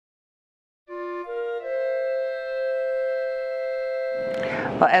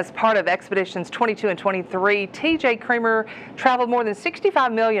Well, as part of Expeditions 22 and 23, T.J. Creamer traveled more than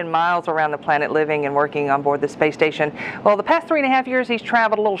 65 million miles around the planet living and working on board the space station. Well, the past 3.5 years, he's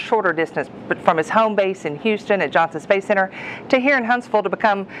traveled a little shorter distance, but from his home base in Houston at Johnson Space Center to here in Huntsville to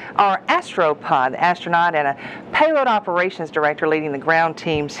become our astropod astronaut and a Payload Operations Director leading the ground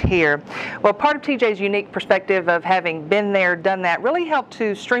teams here. Well, part of T.J.'s unique perspective of having been there, done that, really helped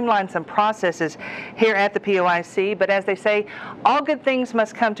to streamline some processes here at the POIC. But as they say, all good things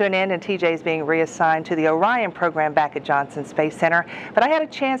must come to an end, and TJ is being reassigned to the Orion program back at Johnson Space Center. But I had a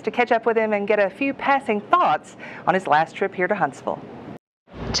chance to catch up with him and get a few passing thoughts on his last trip here to Huntsville.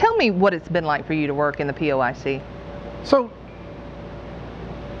 Tell me what it's been like for you to work in the POIC. So,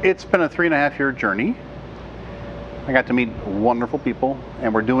 it's been a 3.5-year journey. I got to meet wonderful people,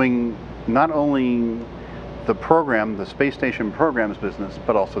 and we're doing not only the program, the space station programs business,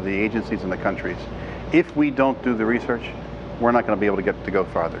 but also the agencies and the countries. If we don't do the research, we're not going to be able to go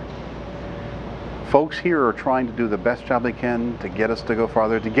farther. Folks here are trying to do the best job they can to get us to go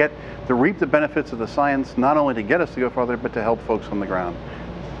farther, to reap the benefits of the science, not only to get us to go farther, but to help folks on the ground.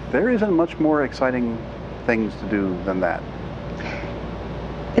 There isn't much more exciting things to do than that.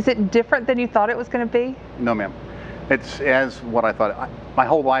 Is it different than you thought it was going to be? No, ma'am. It's as what I thought. My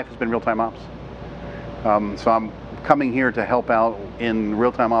whole life has been real-time ops. So I'm coming here to help out in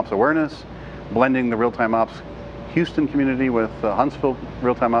real-time ops awareness, blending the real-time ops Houston community with the Huntsville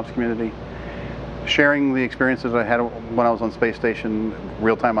real-time ops community, sharing the experiences I had when I was on space station,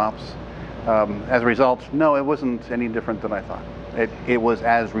 real-time ops. As a result, no, it wasn't any different than I thought. It was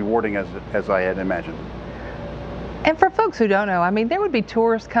as rewarding as I had imagined. And for folks who don't know, I mean, there would be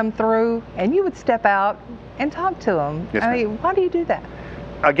tourists come through and you would step out and talk to them. Yes, I mean, why do you do that?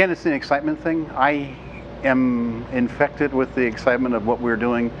 Again, it's an excitement thing. I am infected with the excitement of what we're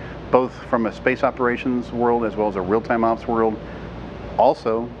doing, both from a space operations world as well as a real-time ops world,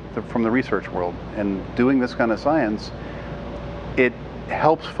 also from the research world. And doing this kind of science, it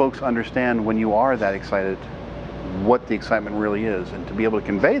helps folks understand when you are that excited what the excitement really is, and to be able to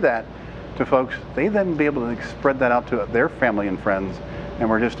convey that to folks, they then be able to spread that out to their family and friends. And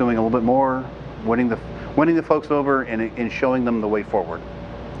we're just doing a little bit more, winning the folks over and showing them the way forward.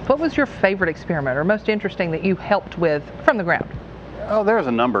 What was your favorite experiment or most interesting that you helped with from the ground? Oh, there's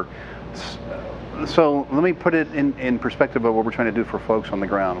a number. So let me put it in perspective of what we're trying to do for folks on the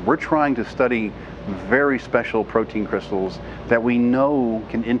ground. We're trying to study very special protein crystals that we know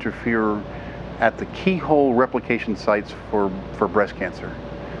can interfere at the keyhole replication sites for breast cancer.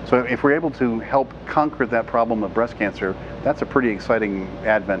 So if we're able to help conquer that problem of breast cancer, that's a pretty exciting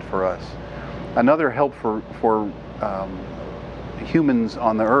advent for us. Another help for humans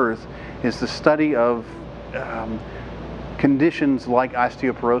on the Earth is the study of conditions like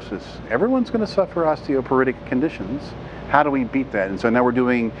osteoporosis. Everyone's going to suffer osteoporotic conditions. How do we beat that? And so now we're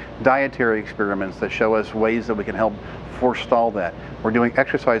doing dietary experiments that show us ways that we can help forestall that. We're doing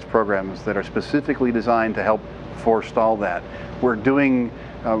exercise programs that are specifically designed to help forestall that. We're doing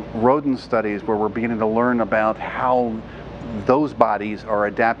rodent studies where we're beginning to learn about how those bodies are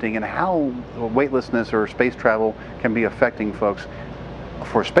adapting and how weightlessness or space travel can be affecting folks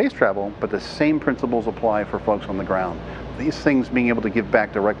for space travel, but the same principles apply for folks on the ground. These things being able to give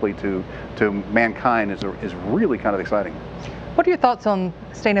back directly to mankind is really kind of exciting. What are your thoughts on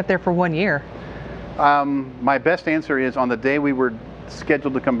staying up there for 1 year? My best answer is on the day we were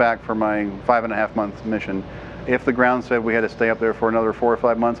scheduled to come back for my 5.5-month mission, if the ground said we had to stay up there for another 4 or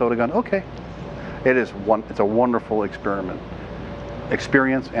 5 months, I would have gone, okay. It's a wonderful experience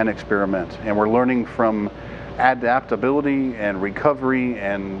and experiment, and we're learning from adaptability and recovery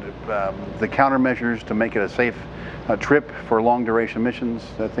and the countermeasures to make it a safe trip for long duration missions.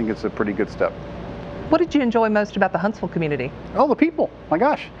 I think it's a pretty good step. What did you enjoy most about the Huntsville community? Oh, the people, my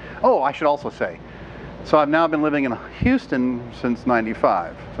gosh. Oh, I should also say, so I've now been living in Houston since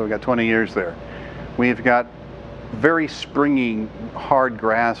 '95, so we've got 20 years there. We've got very springy, hard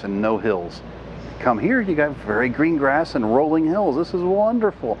grass and no hills. Come here, you got very green grass and rolling hills. This is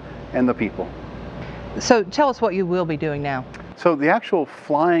wonderful. And the people. So tell us what you will be doing now. So the actual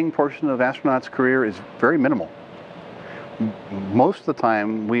flying portion of astronaut's career is very minimal. Most of the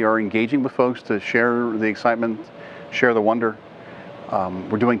time we are engaging with folks to share the excitement, share the wonder.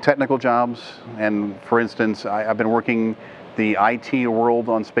 We're doing technical jobs, and for instance, I've been working the IT world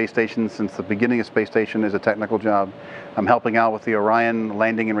on space stations since the beginning of space station as a technical job. I'm helping out with the Orion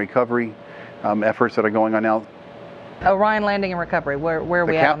landing and recovery efforts that are going on now. Orion landing and recovery, where are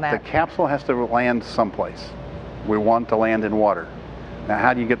we at on that? The capsule has to land someplace. We want to land in water. Now,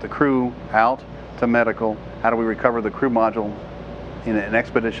 how do you get the crew out to medical? How do we recover the crew module in an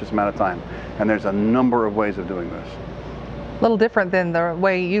expeditious amount of time? And there's a number of ways of doing this. A little different than the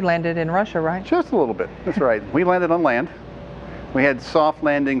way you landed in Russia, right? Just a little bit, that's right. We landed on land. We had soft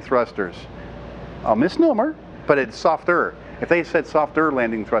landing thrusters. A misnomer, but it's softer. If they said softer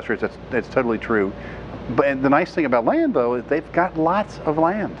landing thrusters, that's totally true. But the nice thing about land, though, is they've got lots of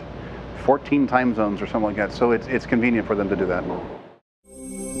land. 14 time zones or something like that, so it's convenient for them to do that.